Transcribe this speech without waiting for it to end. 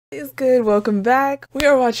It's good, welcome back. We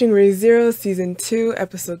are watching Re:Zero Season 2,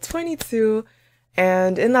 Episode 22,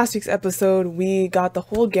 and in last week's episode, we got the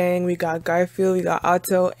whole gang. We got Garfield, we got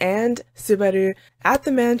Otto, and Subaru at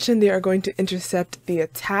the mansion. They are going to intercept the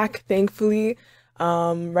attack, thankfully.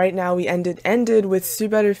 Right now we ended with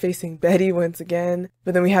Subaru facing Betty once again,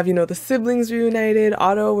 but then we have, the siblings reunited.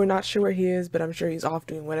 Otto, we're not sure where he is, but I'm sure he's off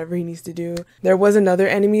doing whatever he needs to do. There was another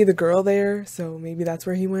enemy, the girl there, so maybe that's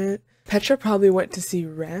where he went. Petra probably went to see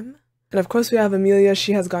Rem. And of course we have Amelia.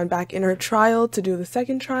 She has gone back in her trial to do the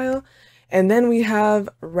second trial. And then we have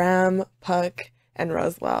Ram, Puck, and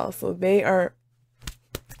Roslal. So they are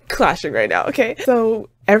clashing right now, okay? So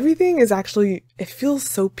everything is actually, it feels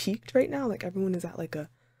so peaked right now. Like everyone is at like a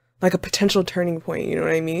potential turning point, you know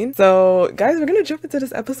what I mean? So guys, we're gonna jump into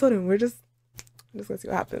this episode and we're just gonna see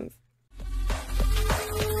what happens.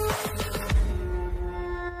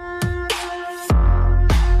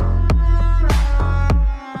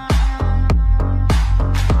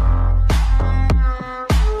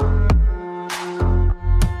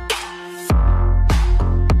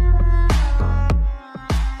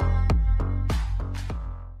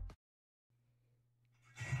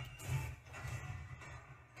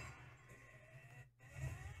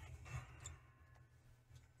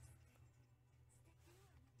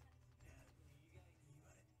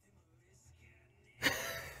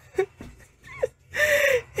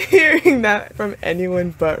 Hearing that from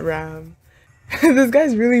anyone but Ram. This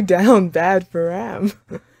guy's really down bad for Ram.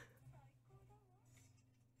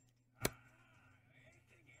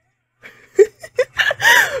 Bro,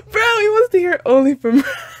 he wants to hear only from Ram.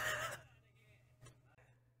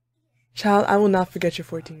 Child, I will not forget you're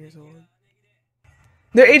 14 years old.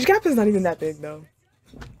 Their age gap is not even that big though.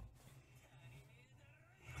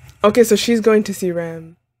 Okay, so she's going to see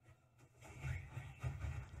Ram.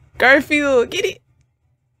 Garfield, get it!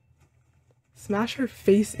 Smash her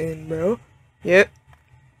face in, bro. Yep.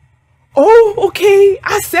 Oh, okay.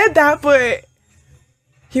 I said that, but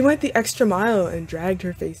he went the extra mile and dragged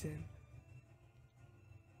her face in.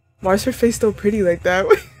 Why is her face still pretty like that?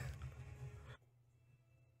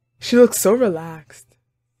 She looks so relaxed.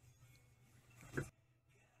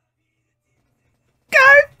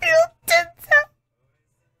 Garfield did that.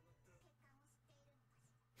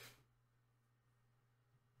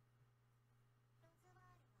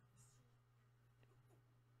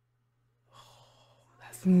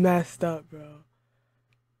 That's messed up, bro.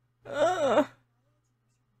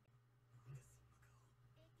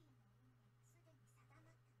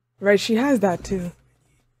 Right, she has that too.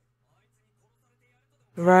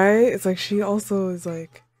 Right? It's like she also is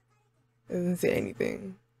like, doesn't say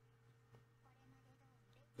anything.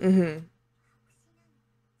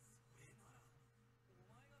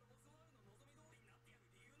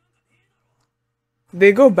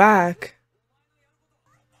 They go back.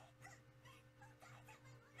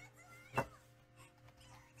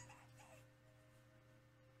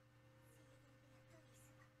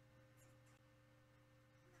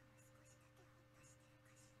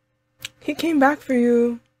 He came back for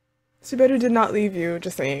you. Subaru did not leave you,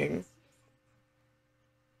 just saying.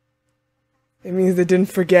 It means they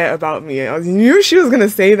didn't forget about me. I knew she was gonna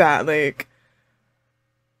say that, like.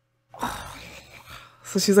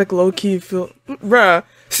 So she's like low-key bruh,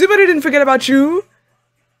 Subaru didn't forget about you.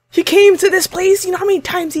 He came to this place, you know how many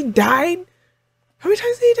times he died? How many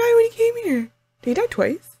times did he die when he came here? Did he die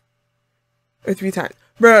twice? Or 3 times?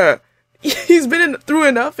 Bruh, he's been through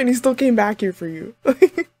enough and he still came back here for you.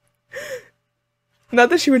 Not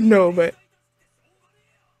that she would know, but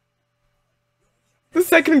the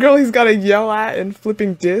second girl he's gotta yell at and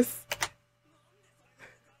flipping diss.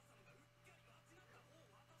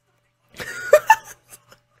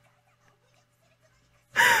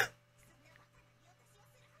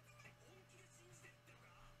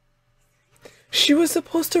 She was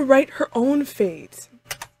supposed to write her own fate.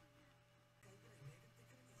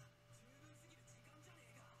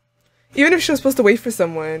 Even if she was supposed to wait for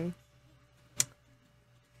someone.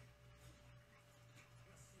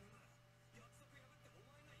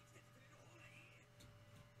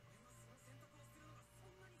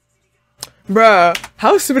 Bruh,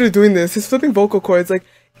 how is Subaru doing this? He's flipping vocal cords. Like,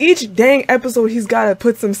 each dang episode, he's gotta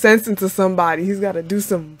put some sense into somebody. He's gotta do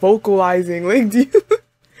some vocalizing. Like,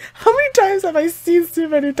 how many times have I seen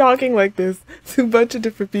Subaru talking like this to a bunch of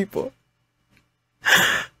different people?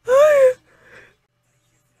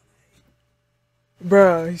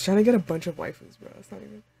 Bruh, he's trying to get a bunch of waifus, bro. It's not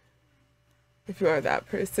even... If you are that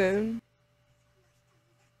person.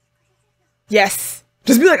 Yes!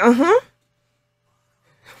 Just be like, uh-huh.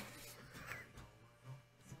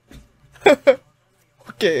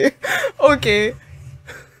 Okay. Okay.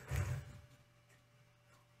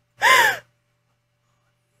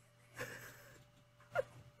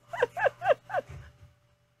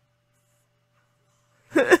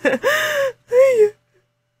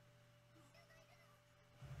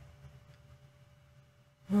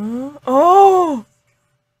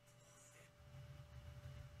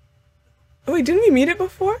 Wait, didn't we meet it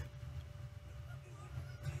before?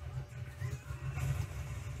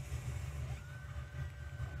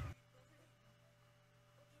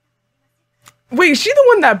 Wait, is she the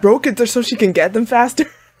one that broke it so she can get them faster?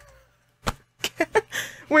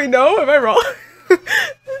 Wait, no? Am I wrong?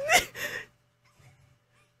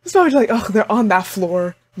 It's probably like, oh, they're on that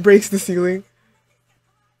floor. Breaks the ceiling.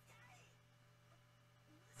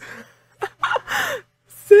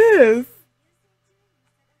 Sis!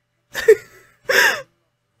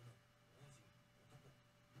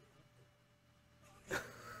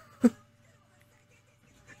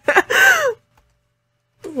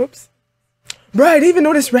 Whoops. Bro, I didn't even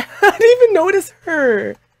notice. I didn't even notice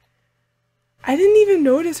her. I didn't even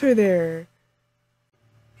notice her there.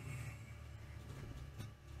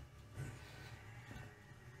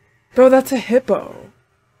 Bro, that's a hippo.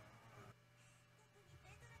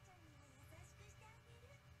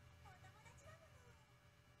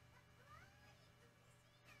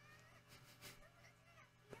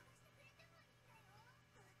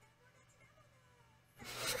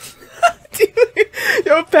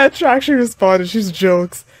 Yo, Petra actually responded. She's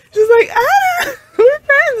jokes. She's like, ah, we're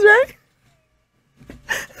friends, right?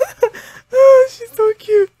 Oh, she's so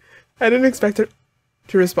cute. I didn't expect her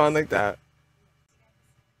to respond like that.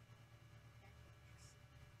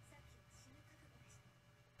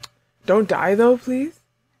 Don't die though, please.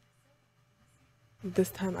 This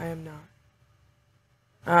time I am not.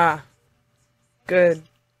 Ah. Good.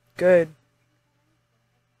 Good.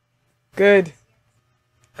 Good.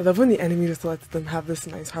 I love when the enemy just lets them have this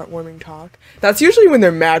nice heartwarming talk. That's usually when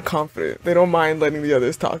they're mad confident. They don't mind letting the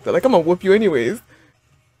others talk. They're like, I'm gonna whoop you anyways.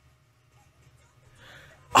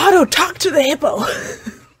 Otto, talk to the hippo!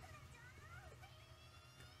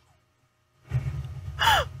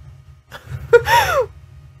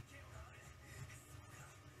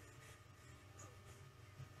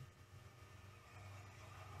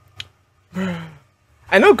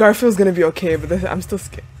 I know Garfield's gonna be okay, but I'm still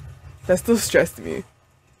scared. That still stressed me.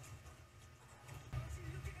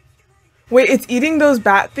 Wait, it's eating those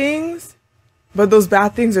bat things? But those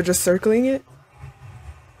bat things are just circling it?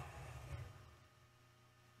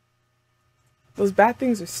 Those bat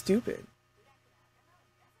things are stupid.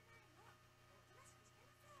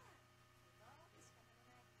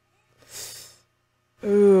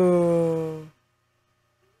 Ooh.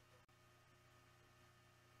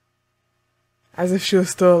 As if she was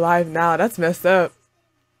still alive now. That's messed up.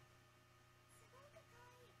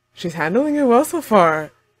 She's handling it well so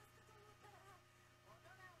far.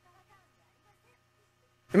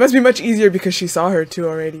 It must be much easier because she saw her too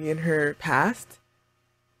already in her past.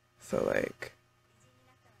 So like,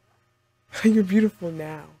 you're beautiful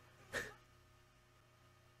now.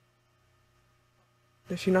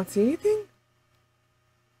 Does she not see anything?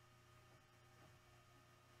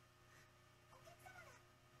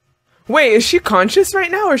 Wait, is she conscious right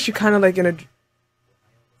now or is she kind of like in a...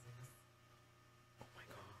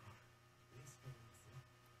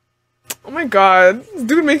 Oh my god, this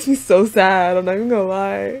dude makes me so sad, I'm not even gonna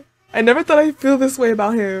lie. I never thought I'd feel this way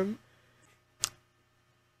about him.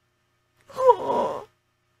 Aww.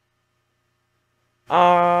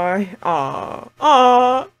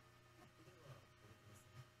 Aww.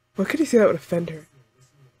 What could he say that would offend her?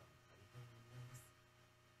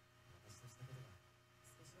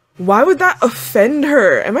 Why would that offend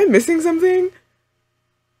her? Am I missing something?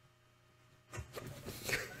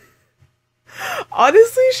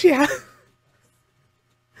 Honestly, she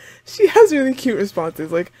has really cute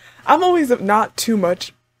responses. Like, I'm always not too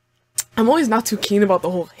keen about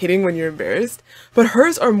the whole hitting when you're embarrassed, but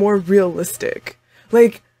hers are more realistic.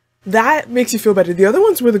 Like, that makes you feel better. The other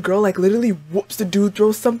ones where the girl like literally whoops the dude,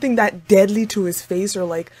 throws something that deadly to his face, or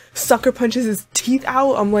like sucker punches his teeth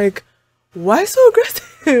out. I'm like, why so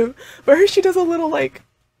aggressive? But her, she does a little like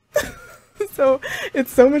so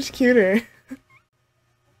it's so much cuter.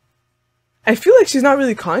 I feel like she's not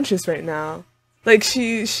really conscious right now. Like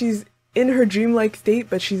she's in her dreamlike state,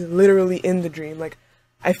 but she's literally in the dream. Like,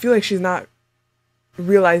 I feel like she's not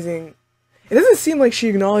realizing. It doesn't seem like she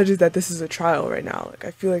acknowledges that this is a trial right now. Like,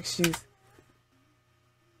 I feel like she's...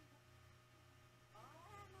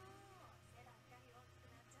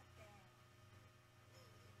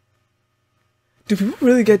 Do people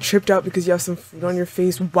really get tripped out because you have some food on your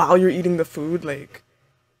face while you're eating the food? Like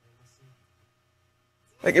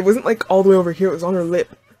it wasn't like all the way over here, it was on her lip.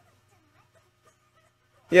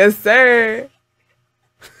 Yes, sir.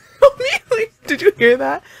 Amelia, did you hear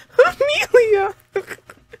that? Amelia.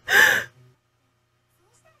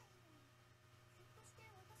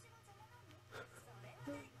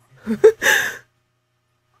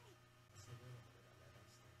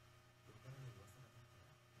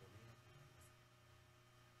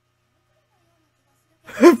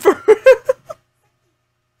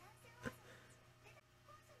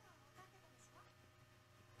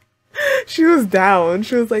 She was down.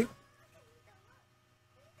 She was like,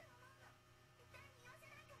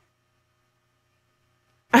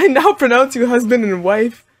 I now pronounce you husband and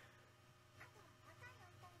wife.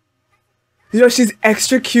 You know, she's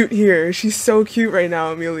extra cute here. She's so cute right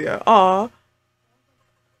now, Amelia. Aw.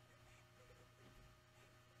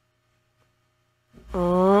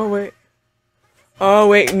 Oh, wait. Oh,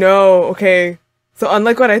 wait, no. Okay. So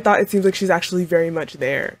unlike what I thought, it seems like she's actually very much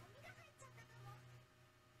there.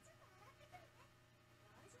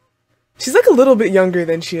 She's like a little bit younger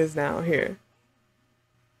than she is now here.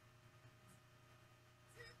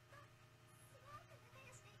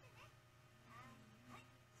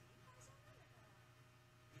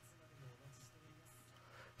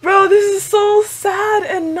 Bro, this is so sad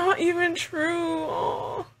and not even true.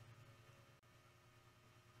 Aw.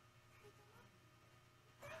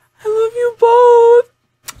 I love you both.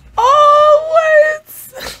 Oh,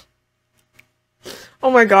 what?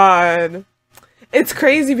 Oh my god. It's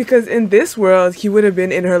crazy because in this world, he would have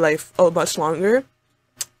been in her life a much longer.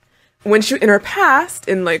 When she, in her past,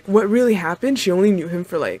 in like what really happened, she only knew him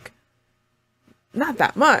for like, not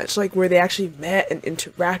that much. Like where they actually met and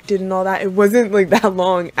interacted and all that. It wasn't like that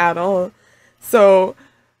long at all. So,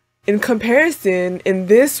 in comparison, in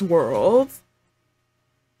this world,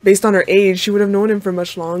 based on her age, she would have known him for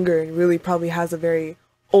much longer and really probably has a very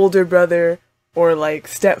older brother or like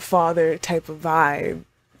stepfather type of vibe,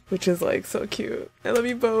 which is like so cute. I love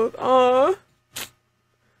you both. Aww.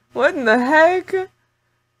 What in the heck?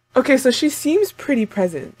 Okay, so she seems pretty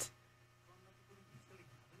present.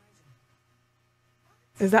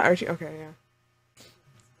 Is that Archie? Okay, yeah.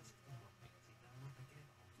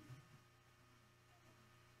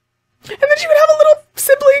 And then she would have a little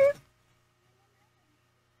sibling.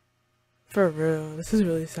 For real, this is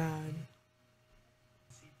really sad.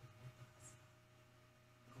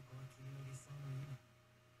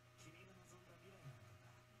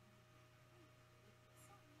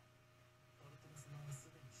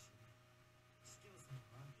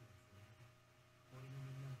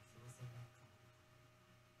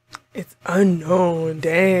 It's unknown,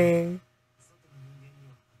 dang.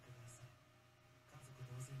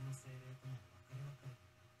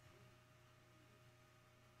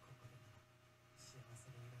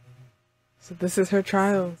 So this is her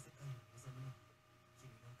trial.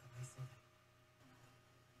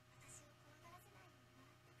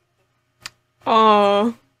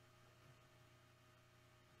 Aww.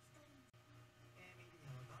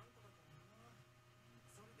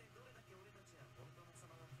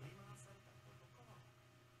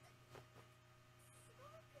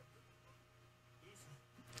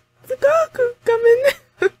 The Goku coming.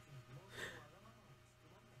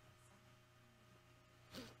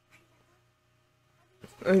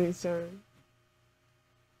 Oh, sorry.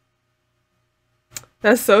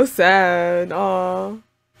 That's so sad. Aw.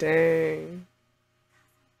 Dang.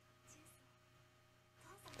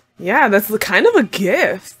 Yeah, that's kind of a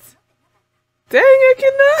gift. Dang, I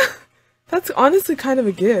can. That's honestly kind of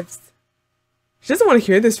a gift. She doesn't want to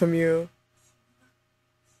hear this from you.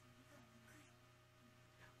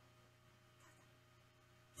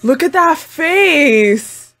 Look at that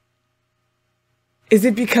face! Is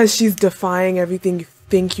it because she's defying everything you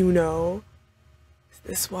think you know? Is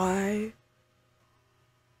this why?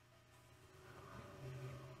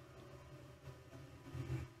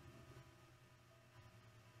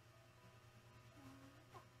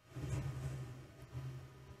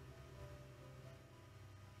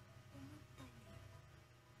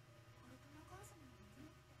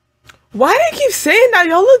 Why do I keep saying that?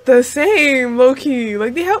 Y'all look the same, low-key.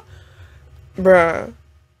 Like, they have... Bruh.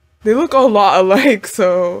 They look a lot alike,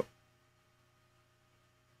 so...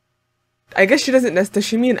 I guess she doesn't... Does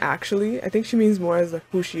she mean actually? I think she means more as like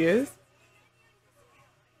who she is.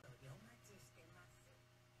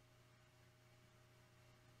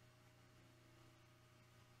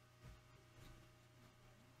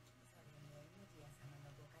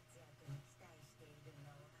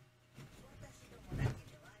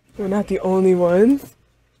 We're not the only ones.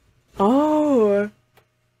 Oh.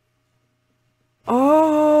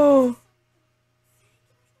 Oh.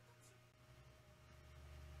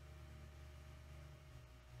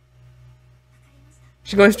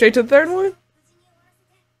 She going straight to the third one?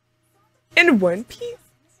 In one piece?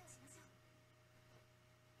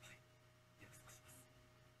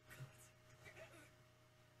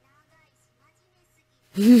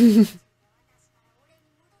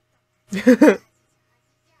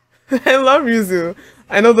 I love Yuzu.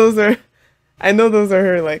 I know those are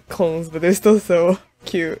her like clones, but they're still so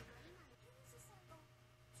cute.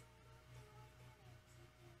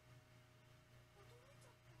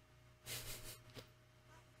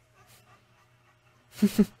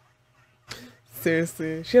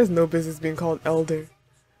 Seriously, she has no business being called elder.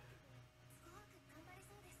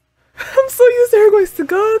 I'm so used to her going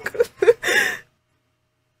Sugok.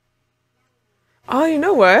 Oh, you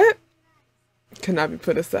know what? Cannot be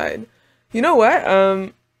put aside. You know what?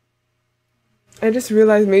 I just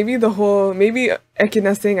realized maybe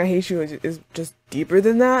Ekina saying I hate you is just deeper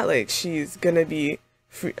than that. Like she's gonna be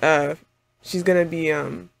freeing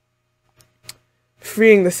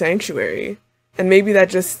the sanctuary, and maybe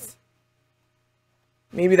that's just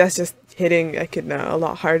hitting Ekina a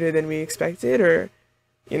lot harder than we expected, or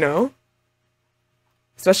you know,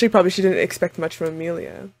 especially probably she didn't expect much from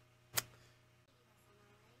Amelia.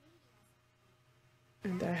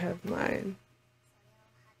 And I have mine.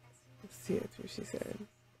 Let's see it through, she said.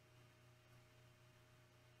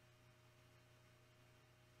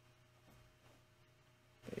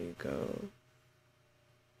 There you go.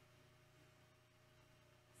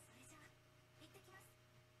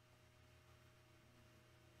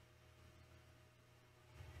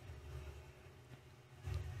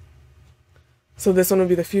 So this one will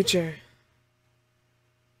be the future.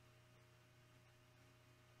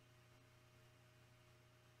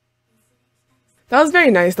 That was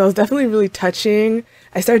very nice. That was definitely really touching.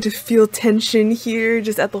 I started to feel tension here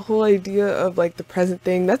just at the whole idea of like the present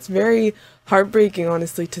thing. That's very heartbreaking,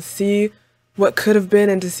 honestly, to see what could have been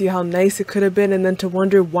and to see how nice it could have been and then to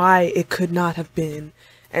wonder why it could not have been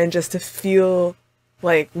and just to feel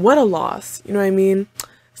like what a loss, you know what I mean?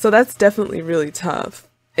 So that's definitely really tough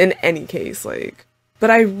in any case, like.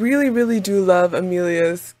 But I really, really do love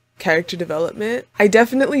Amelia's character development. I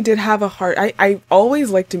definitely did have a heart. I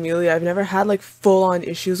always liked Amelia. I've never had like full-on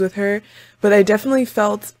issues with her, but I definitely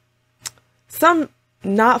felt some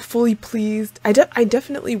not fully pleased. I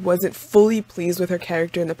definitely wasn't fully pleased with her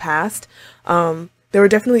character in the past. There were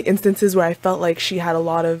definitely instances where I felt like she had a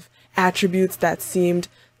lot of attributes that seemed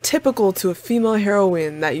typical to a female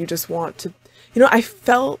heroine that you just want to, you know, I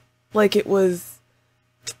felt like it was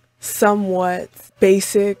somewhat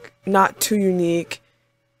basic, not too unique,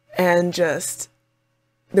 and just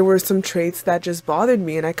there were some traits that just bothered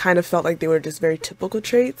me and I kind of felt like they were just very typical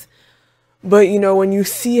traits. But you know, when you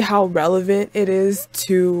see how relevant it is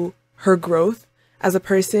to her growth as a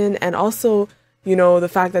person, and also, you know, the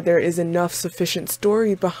fact that there is enough sufficient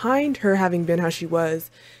story behind her having been how she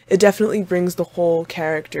was, it definitely brings the whole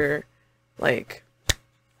character like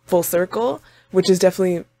full circle, which is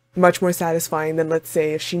definitely much more satisfying than, let's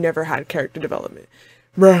say, if she never had character development.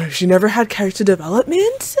 Bruh, if she never had character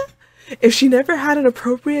development? If she never had an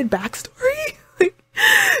appropriate backstory? Like,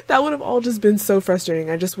 that would have all just been so frustrating.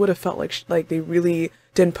 I just would have felt like they really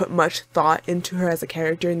didn't put much thought into her as a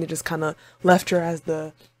character and they just kind of left her as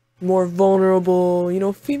the more vulnerable, you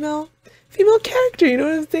know, female character, you know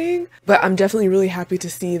what I'm saying? But I'm definitely really happy to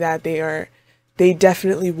see that they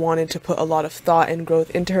definitely wanted to put a lot of thought and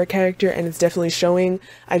growth into her character, and it's definitely showing.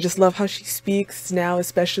 I just love how she speaks now,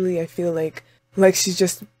 especially. I feel like she's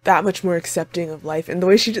just that much more accepting of life, and the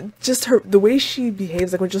way the way she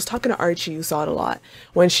behaves, like when she was talking to Archie, you saw it a lot.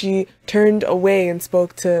 When she turned away and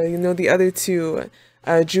spoke to, you know, the other two,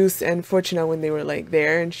 Juice and Fortuna, when they were like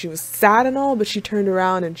there, and she was sad and all, but she turned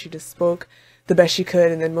around and she just spoke the best she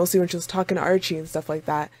could. And then mostly when she was talking to Archie and stuff like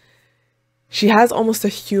that, she has almost a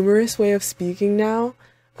humorous way of speaking now,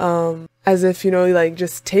 as if, you know, like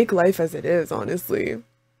just take life as it is. Honestly,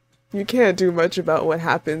 you can't do much about what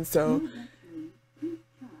happened, so.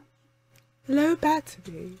 Low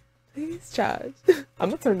battery, please charge. I'm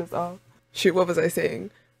gonna turn this off. Shoot, what was I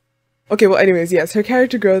saying? Okay, well, anyways, yes, her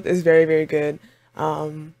character growth is very, very good.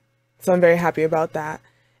 So I'm very happy about that.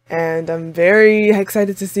 And I'm very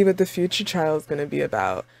excited to see what the future trial is gonna be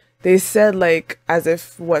about. They said, like, as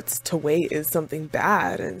if what's to wait is something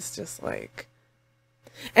bad, and it's just like.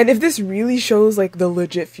 And if this really shows like the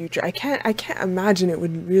legit future, I can't imagine it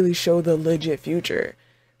would really show the legit future.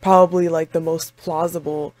 Probably like the most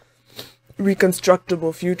plausible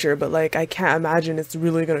reconstructible future, but like I can't imagine it's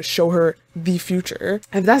really gonna show her the future.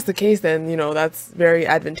 If that's the case, then you know that's very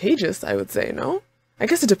advantageous, I would say. No, I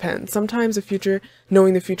guess it depends. Sometimes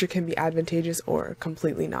knowing the future can be advantageous or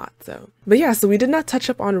completely not. So, but yeah, so we did not touch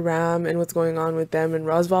up on Ram and what's going on with them and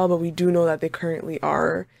Rosval, but we do know that they currently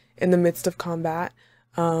are in the midst of combat.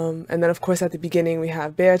 And then of course at the beginning we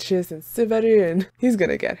have Beatrice and Subaru, and he's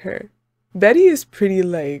gonna get her. Betty is pretty,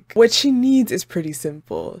 like, what she needs is pretty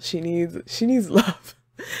simple. She needs love.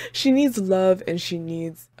 She needs love, and she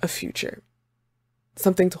needs a future.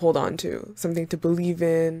 Something to hold on to, something to believe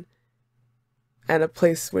in, and a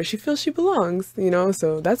place where she feels she belongs, you know?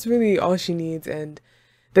 So that's really all she needs, and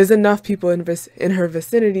there's enough people in her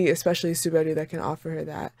vicinity, especially Subaru, that can offer her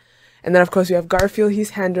that. And then of course we have Garfield,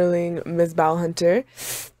 he's handling Ms. Bowhunter.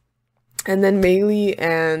 And then Maylee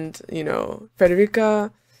and, you know,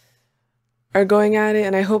 Frederica are going at it,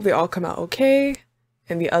 and I hope they all come out okay,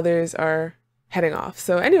 and the others are heading off.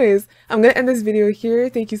 So anyways, I'm gonna end this video here.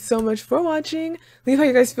 Thank you so much for watching. Leave how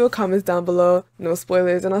you guys feel, comments down below, no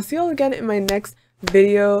spoilers, and I'll see you all again in my next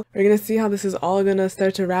video. We're gonna see how this is all gonna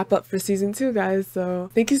start to wrap up for season 2, guys.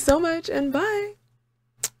 So thank you so much, and bye!